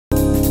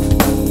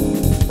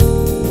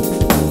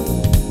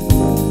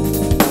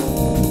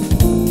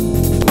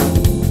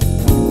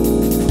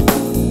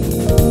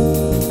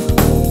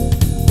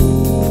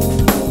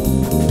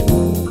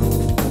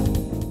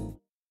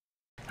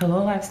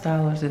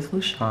lifestylers, it's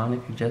Lushawn.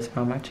 If you just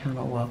found my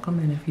channel, welcome,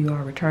 and if you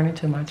are returning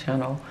to my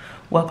channel,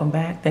 welcome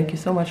back. Thank you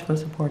so much for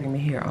supporting me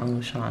here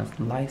on Lushawn's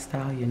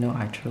Lifestyle. You know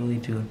I truly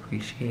do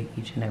appreciate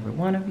each and every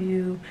one of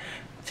you.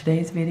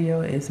 Today's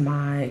video is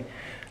my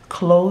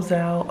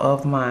closeout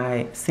of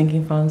my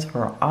sinking funds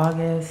for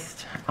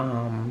August.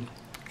 Got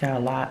a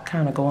lot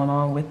kind of going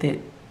on with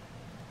it.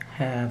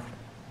 Have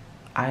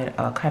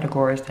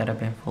categories that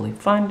have been fully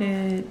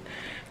funded,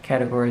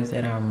 categories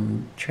that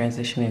I'm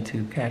transitioning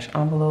to cash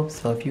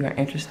envelopes. So if you are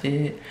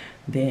interested,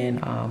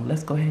 then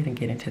let's go ahead and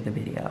get into the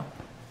video.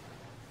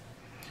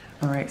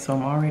 All right, so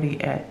I'm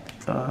already at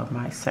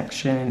my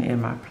section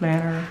in my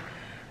planner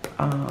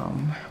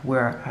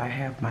where I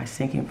have my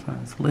sinking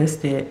funds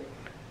listed.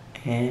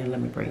 And let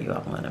me bring you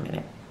up in a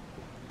minute.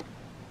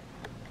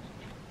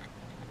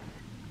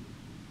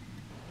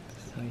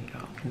 So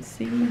y'all can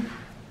see.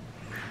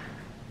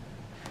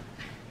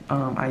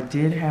 I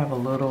did have a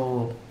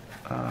little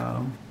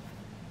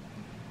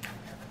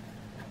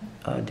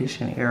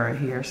addition error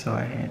here, so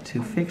I had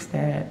to fix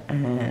that,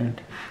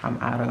 and I'm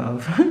out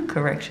of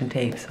correction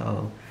tape,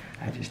 so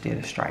I just did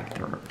a strike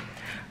through.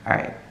 All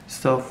right,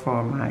 so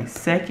for my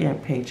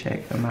second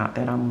paycheck amount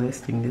that I'm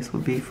listing, this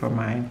would be for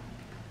my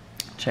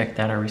check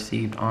that I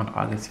received on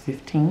August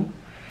 15th.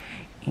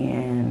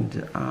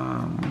 And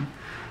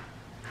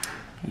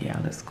yeah,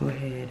 let's go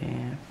ahead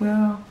and,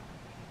 well,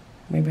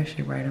 maybe I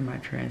should write in my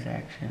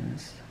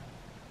transactions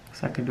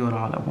so I can do it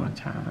all at one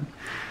time.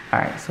 All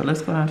right, so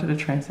let's go down to the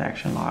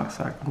transaction log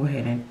so I can go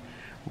ahead and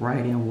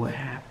write in what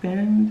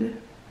happened.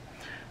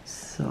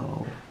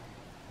 So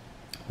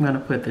I'm gonna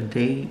put the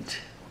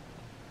date,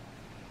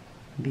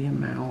 the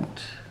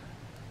amount,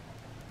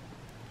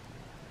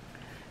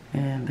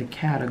 and the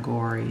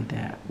category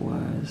that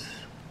was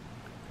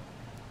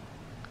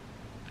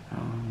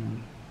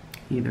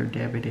either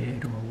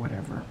debited or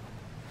whatever.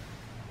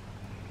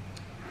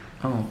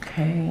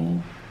 Okay,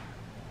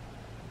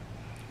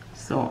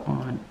 so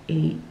on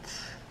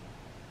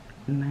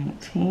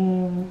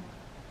 8/19,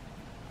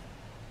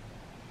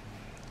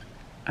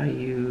 I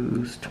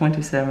used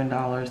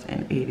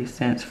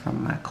 $27.80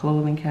 from my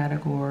clothing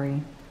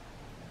category.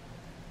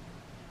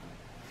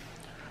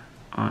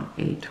 On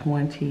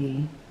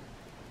 8/20,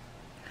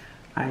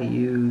 I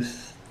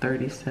used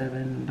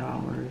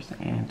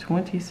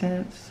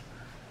 $37.20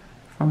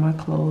 from my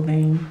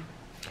clothing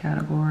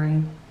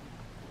category.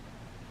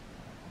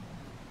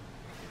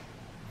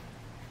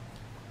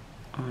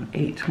 On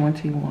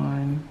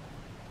 8/21,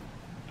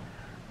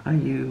 I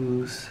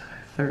use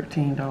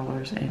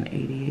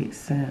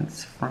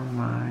 $13.88 from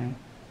my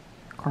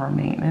car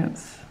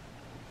maintenance.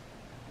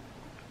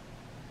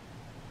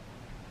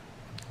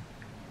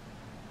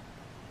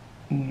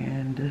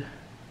 And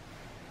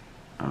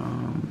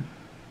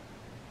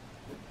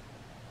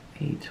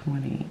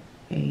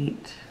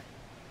 8/28,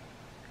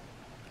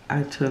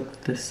 I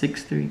took the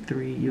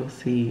 633, you'll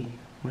see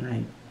when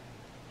I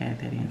add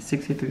that in,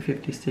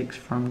 63.56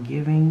 from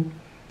giving,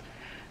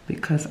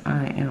 because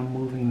I am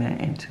moving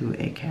that into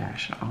a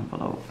cash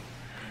envelope.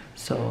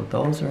 So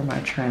those are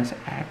my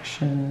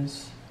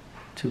transactions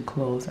to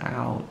close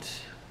out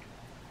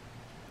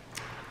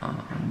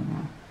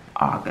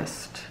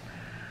August.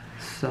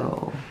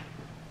 So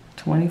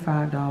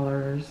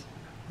 $25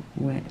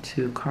 went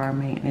to car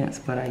maintenance,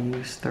 but I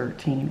used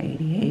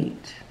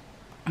 $13.88.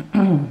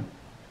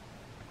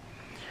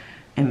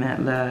 And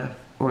that left,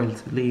 or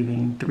is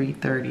leaving,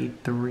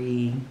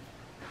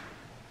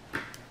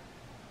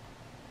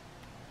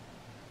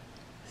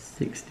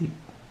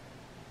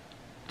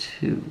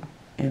 $333.62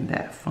 in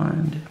that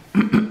fund.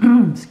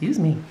 Excuse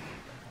me.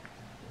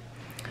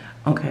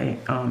 Okay,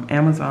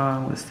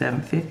 Amazon was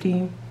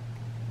 $7.50.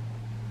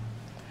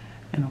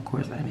 And of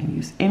course I didn't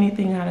use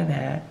anything out of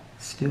that,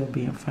 still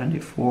being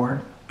funded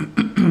for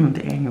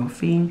the annual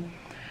fee.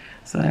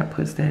 So that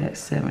puts that at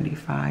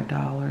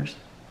 $75.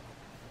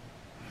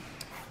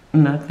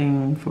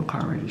 Nothing for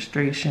car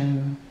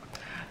registration.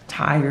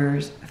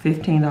 Tires,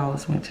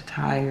 $15 went to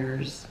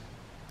tires.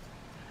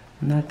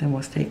 Nothing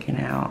was taken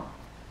out,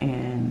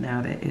 and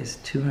now that is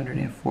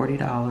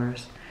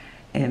 $240,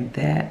 and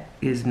that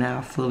is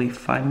now fully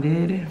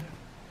funded.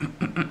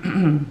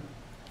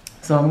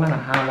 So I'm gonna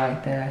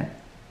highlight that.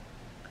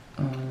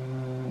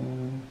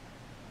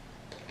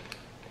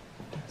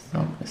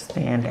 Something to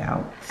stand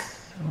out.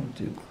 So I'll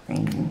do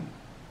green.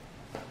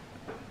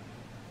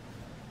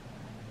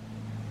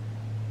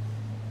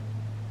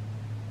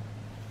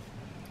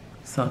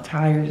 So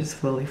tires is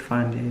fully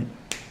funded.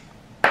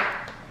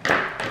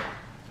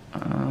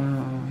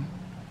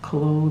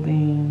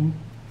 Clothing,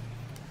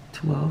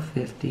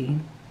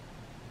 $12.50,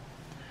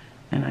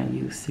 and I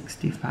use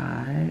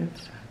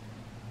 65.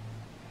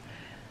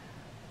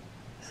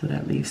 So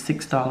that leaves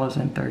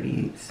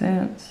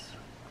 $6.38.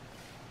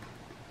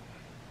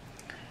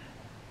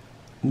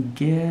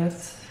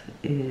 Gifts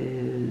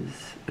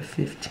is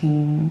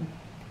 $15.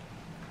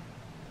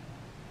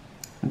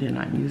 Did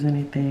not use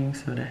anything,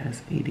 so that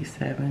has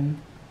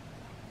 87.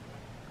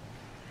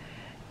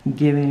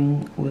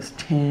 Giving was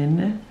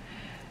 10.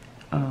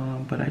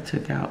 but I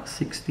took out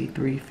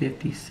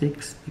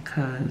 $63.56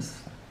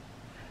 because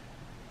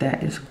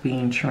that is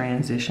being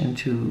transitioned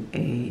to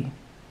a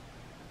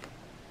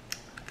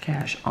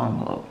cash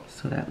envelope.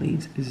 So that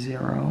leaves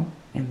 0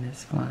 in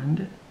this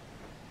fund.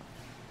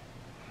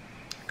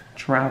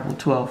 Travel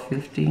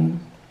 $12.50.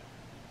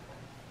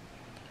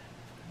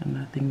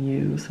 Nothing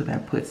used, so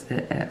that puts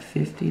it at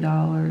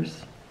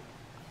 $50.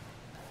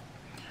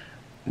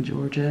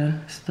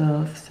 Georgia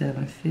stuff,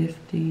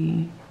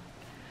 $7.50.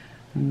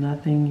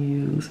 Nothing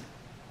used.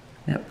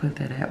 That put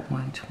that at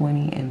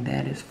 $120, and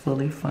that is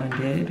fully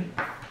funded.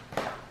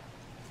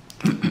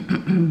 So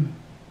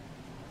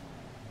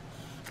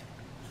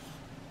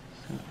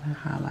I'm gonna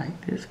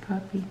highlight this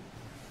puppy.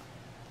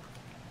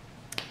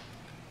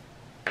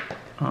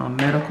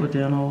 Medical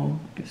dental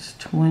is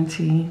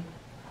 $20.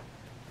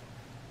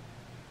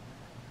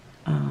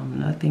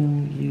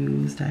 Nothing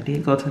used. I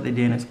did go to the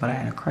dentist, but I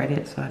had a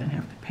credit, so I didn't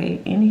have to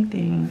pay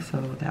anything,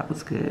 so that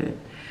was good.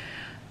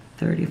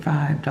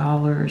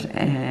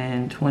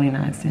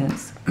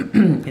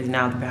 $35.29 is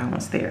now the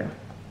balance there.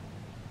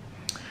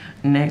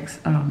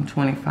 Next,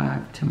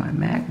 25 to my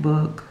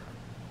MacBook.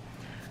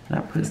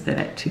 That puts that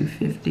at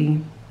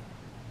 $250.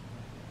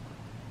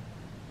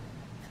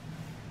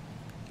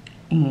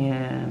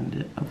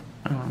 And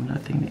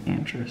nothing to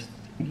interest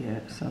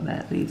yet, so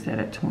that leaves that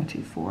at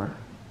 24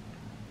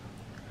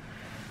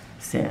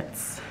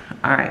 cents.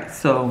 All right,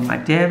 so my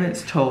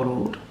debits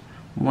totaled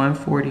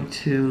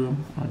 142.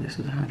 Oh, this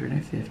was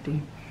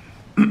 150.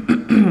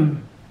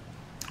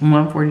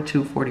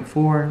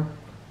 142.44.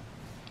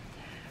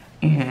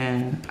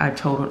 And I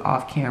totaled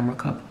off camera a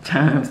couple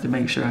times to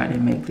make sure I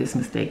didn't make this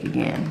mistake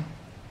again.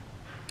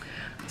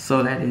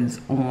 So that is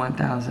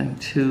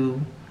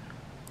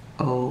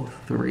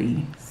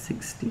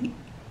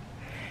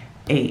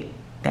 1,203.68.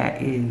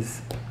 That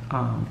is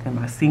in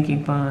my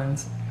sinking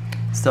funds.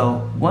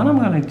 So what I'm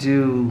gonna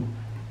do,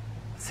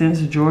 since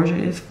Georgia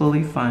is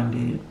fully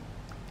funded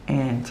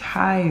and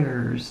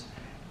tires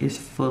is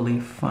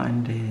fully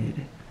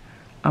funded,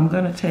 I'm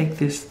gonna take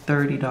this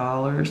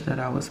 $30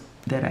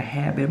 that I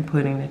had been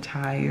putting to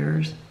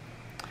tires,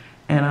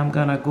 and I'm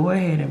gonna go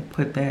ahead and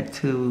put that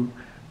to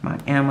my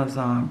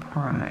Amazon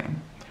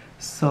Prime.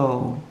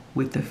 So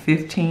with the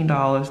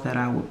 $15 that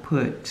I would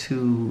put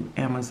to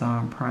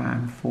Amazon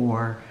Prime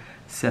for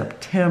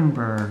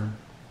September,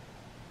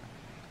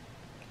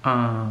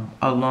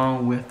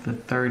 along with the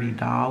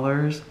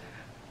 $30,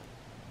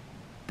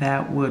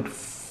 that would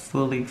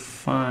fully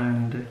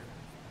fund,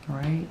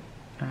 right?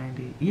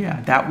 90,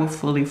 yeah, that would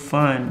fully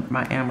fund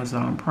my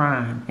Amazon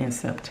Prime in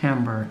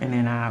September, and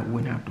then I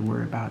wouldn't have to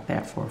worry about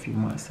that for a few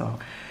months. So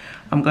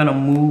I'm gonna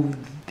move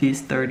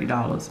these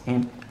 $30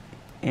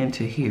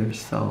 into here,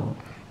 so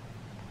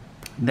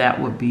that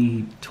would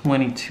be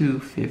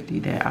 $22.50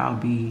 that I'll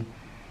be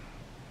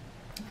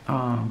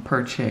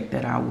per check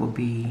that I will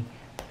be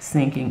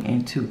sinking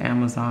into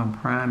Amazon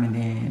Prime, and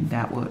then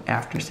that will,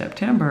 after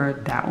September,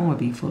 that one will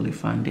be fully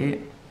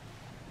funded.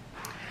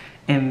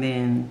 And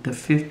then the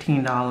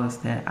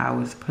 $15 that I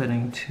was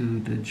putting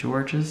to the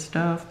Georgia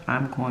stuff,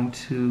 I'm going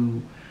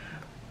to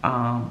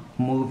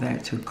move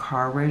that to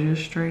car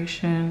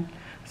registration.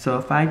 So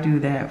if I do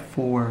that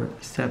for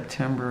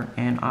September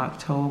and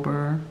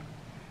October,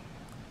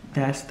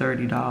 that's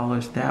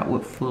 $30. That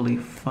would fully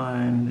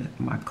fund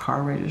my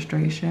car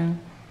registration,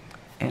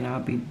 and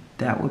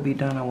that would be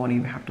done. I won't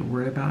even have to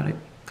worry about it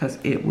because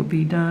it would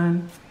be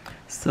done.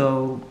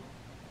 So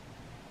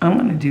I'm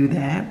gonna do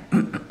that.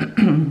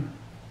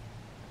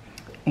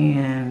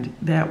 And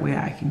that way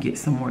I can get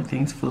some more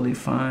things fully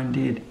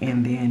funded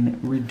and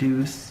then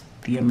reduce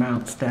the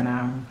amounts that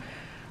I'm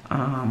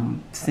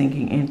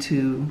sinking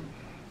into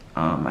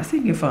my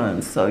sinking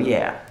funds. So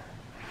yeah.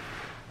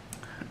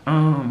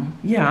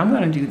 Yeah, I'm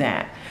gonna do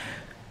that.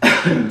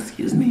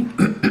 Excuse me.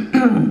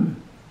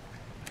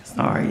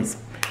 Sorry,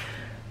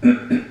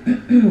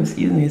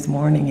 excuse me, it's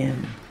morning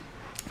and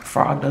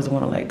frog doesn't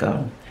want to let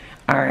go.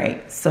 All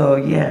right, so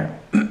yeah.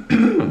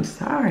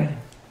 Sorry.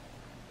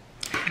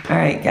 All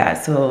right,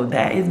 guys, so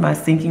that is my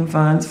sinking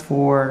funds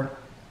for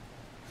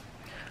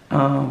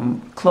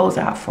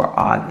closeout for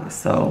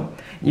August. So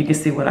you can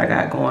see what I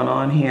got going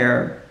on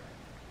here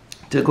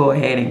to go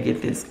ahead and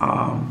get this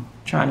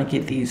trying to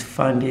get these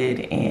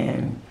funded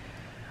and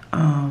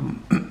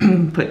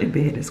put to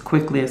bed as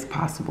quickly as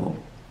possible,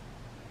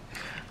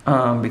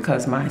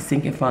 because my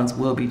sinking funds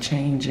will be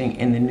changing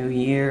in the new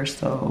year.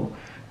 So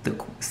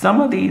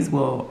some of these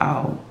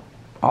I'll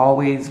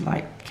always,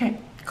 like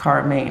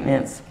car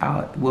maintenance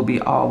will be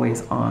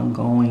always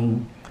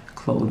ongoing,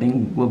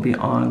 clothing will be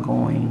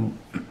ongoing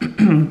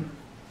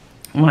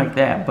like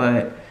that,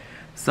 but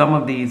some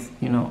of these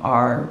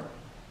are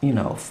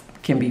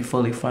can be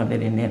fully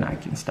funded, and then I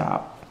can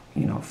stop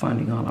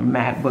funding on. A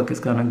MacBook is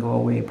going to go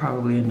away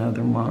probably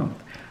another month.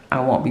 I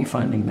won't be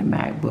funding the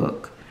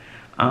MacBook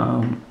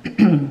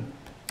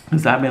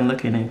because I've been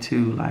looking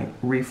into like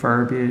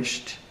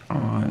refurbished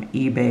on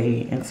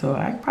eBay, and so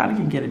I probably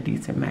can get a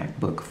decent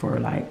MacBook for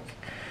like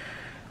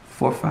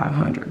 $400 or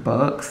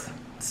 $500.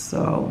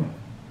 So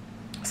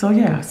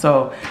yeah,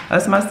 so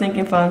that's my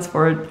sinking funds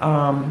for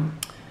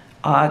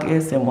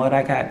August and what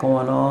I got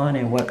going on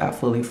and what got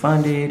fully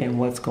funded and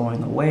what's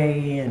going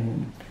away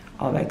and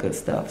all that good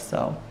stuff.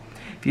 So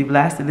if you've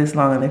lasted this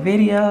long in the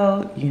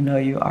video, you know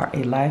you are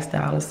a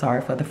lifestylist.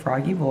 Sorry for the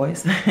froggy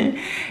voice.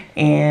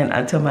 And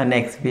until my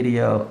next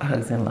video,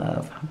 hugs and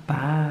love.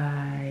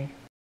 Bye.